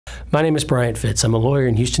My name is Bryant Fitts. I'm a lawyer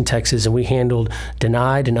in Houston, Texas, and we handled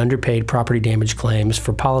denied and underpaid property damage claims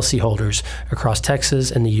for policyholders across Texas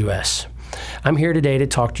and the U.S. I'm here today to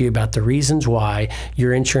talk to you about the reasons why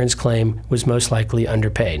your insurance claim was most likely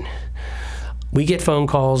underpaid. We get phone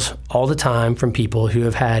calls all the time from people who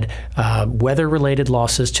have had weather-related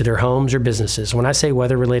losses to their homes or businesses. When I say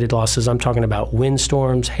weather-related losses, I'm talking about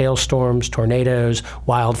windstorms, hailstorms, tornadoes,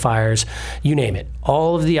 wildfires, you name it.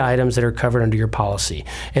 All of the items that are covered under your policy.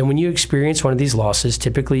 And when you experience one of these losses,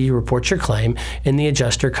 typically you report your claim and the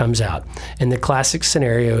adjuster comes out. And the classic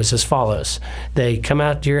scenario is as follows. They come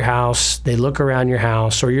out to your house, they look around your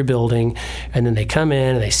house or your building, and then they come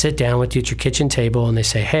in and they sit down with you at your kitchen table and they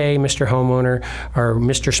say, hey, Mr. Homeowner, or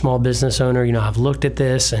Mr. Small Business Owner, you know, I've looked at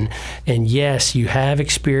this and yes, you have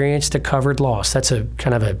experienced a covered loss. That's a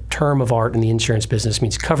kind of a term of art in the insurance business. It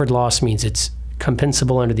means covered loss means it's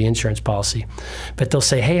compensable under the insurance policy. But they'll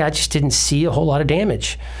say, hey, I just didn't see a whole lot of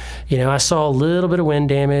damage. You know, I saw a little bit of wind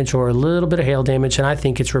damage or a little bit of hail damage and I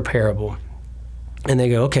think it's repairable. And they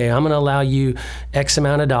go, okay, I'm going to allow you X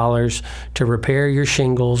amount of dollars to repair your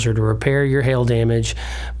shingles or to repair your hail damage,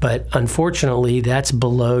 but unfortunately, that's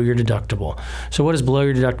below your deductible. So what does below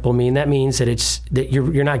your deductible mean? That means that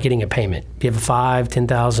you're not getting a payment. If you have a $5,000,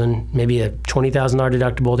 $10,000, maybe a $20,000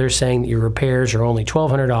 deductible, they're saying that your repairs are only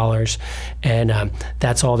 $1,200, and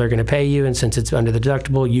that's all they're going to pay you. And since it's under the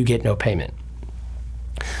deductible, you get no payment.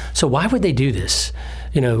 So why would they do this?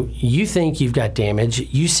 You know, you think you've got damage.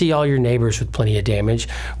 You see all your neighbors with plenty of damage.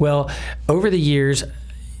 Well, over the years,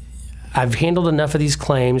 I've handled enough of these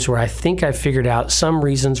claims where I think I've figured out some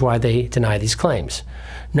reasons why they deny these claims.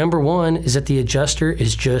 Number one is that the adjuster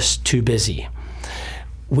is just too busy.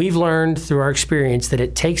 We've learned through our experience that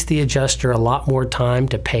it takes the adjuster a lot more time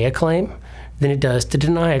to pay a claim than it does to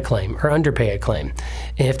deny a claim or underpay a claim.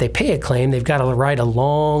 And if they pay a claim, they've got to write a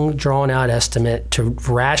long, drawn-out estimate to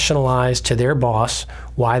rationalize to their boss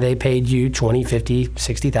why they paid you $20,000, $50,000,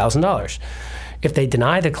 $60,000. If they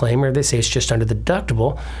deny the claim or they say it's just under the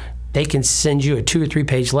deductible, they can send you a 2 or 3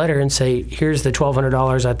 page letter and say, here's the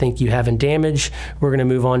 $1,200 I think you have in damage. We're going to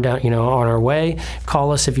move on down, on our way.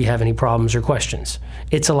 Call us if you have any problems or questions.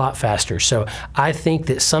 It's a lot faster. So I think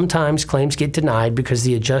that sometimes claims get denied because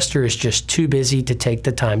the adjuster is just too busy to take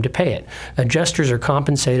the time to pay it. Adjusters are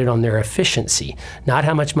compensated on their efficiency, not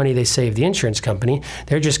how much money they save the insurance company.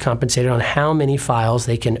 They're just compensated on how many files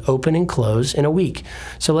they can open and close in a week.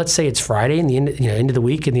 So let's say it's Friday and the end of the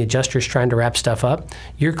week and the adjuster is trying to wrap stuff up.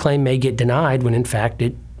 Your claim may get denied when in fact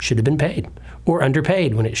it should have been paid, or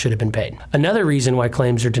underpaid when it should have been paid. Another reason why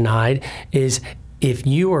claims are denied is if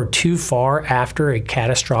you are too far after a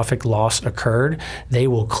catastrophic loss occurred, they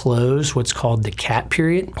will close what's called the CAT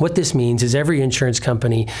period. What this means is every insurance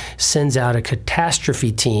company sends out a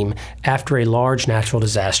catastrophe team after a large natural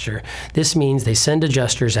disaster. This means they send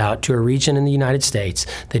adjusters out to a region in the United States.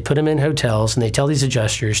 They put them in hotels and they tell these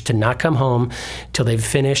adjusters to not come home till they've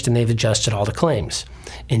finished and they've adjusted all the claims.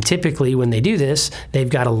 And typically when they do this, they've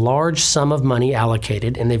got a large sum of money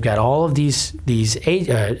allocated and they've got all of these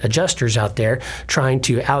adjusters out there trying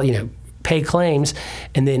to pay claims.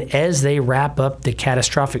 And then as they wrap up the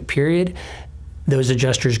catastrophic period, those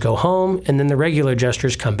adjusters go home and then the regular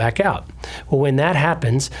adjusters come back out. Well, when that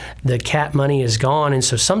happens, the CAT money is gone. And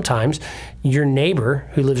so sometimes your neighbor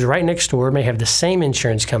who lives right next door may have the same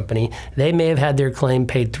insurance company. They may have had their claim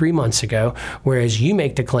paid 3 months ago, whereas you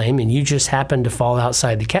make the claim and you just happen to fall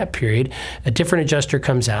outside the CAT period. A different adjuster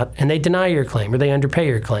comes out and they deny your claim or they underpay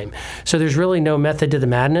your claim. So there's really no method to the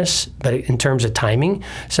madness, but in terms of timing.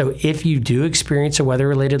 So if you do experience a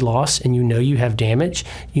weather-related loss and you know you have damage,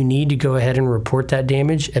 you need to go ahead and report that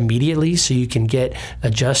damage immediately so you can get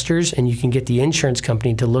adjusters and you can get the insurance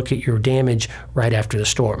company to look at your damage right after the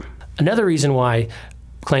storm. Another reason why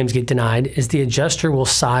claims get denied is the adjuster will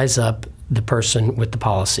size up the person with the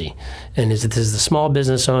policy. And if this is the small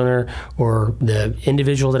business owner or the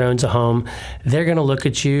individual that owns a home, they're going to look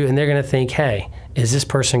at you and they're going to think, hey, is this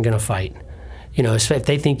person going to fight? If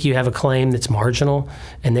they think you have a claim that's marginal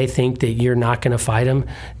and they think that you're not going to fight them,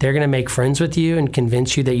 they're going to make friends with you and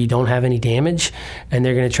convince you that you don't have any damage, and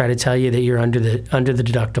they're going to try to tell you that you're under the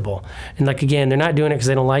deductible. And again, they're not doing it because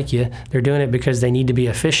they don't like you. They're doing it because they need to be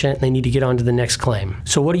efficient and they need to get on to the next claim.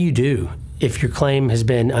 So what do you do if your claim has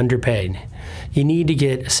been underpaid? You need to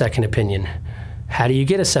get a second opinion. How do you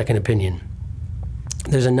get a second opinion?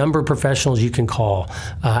 There's a number of professionals you can call.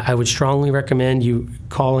 I would strongly recommend you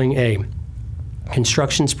calling a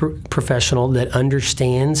construction professional that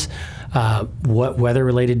understands what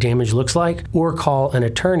weather-related damage looks like, or call an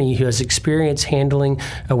attorney who has experience handling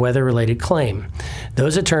a weather-related claim.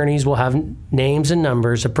 Those attorneys will have names and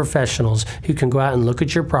numbers of professionals who can go out and look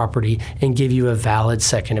at your property and give you a valid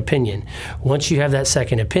second opinion. Once you have that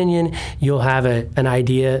second opinion, you'll have an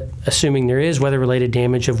idea, assuming there is weather-related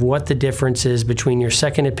damage, of what the difference is between your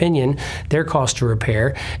second opinion, their cost to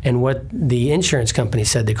repair, and what the insurance company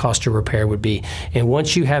said the cost to repair would be. And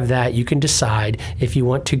once you have that, you can decide if you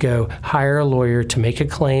want to go hire a lawyer to make a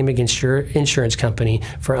claim against your insurance company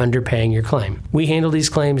for underpaying your claim. We handle these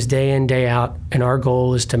claims day in, day out, and our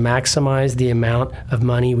goal is to maximize the amount of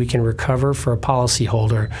money we can recover for a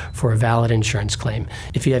policyholder for a valid insurance claim.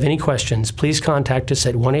 If you have any questions, please contact us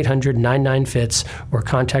at 1-800-99-FITS or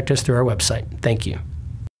contact us through our website. Thank you.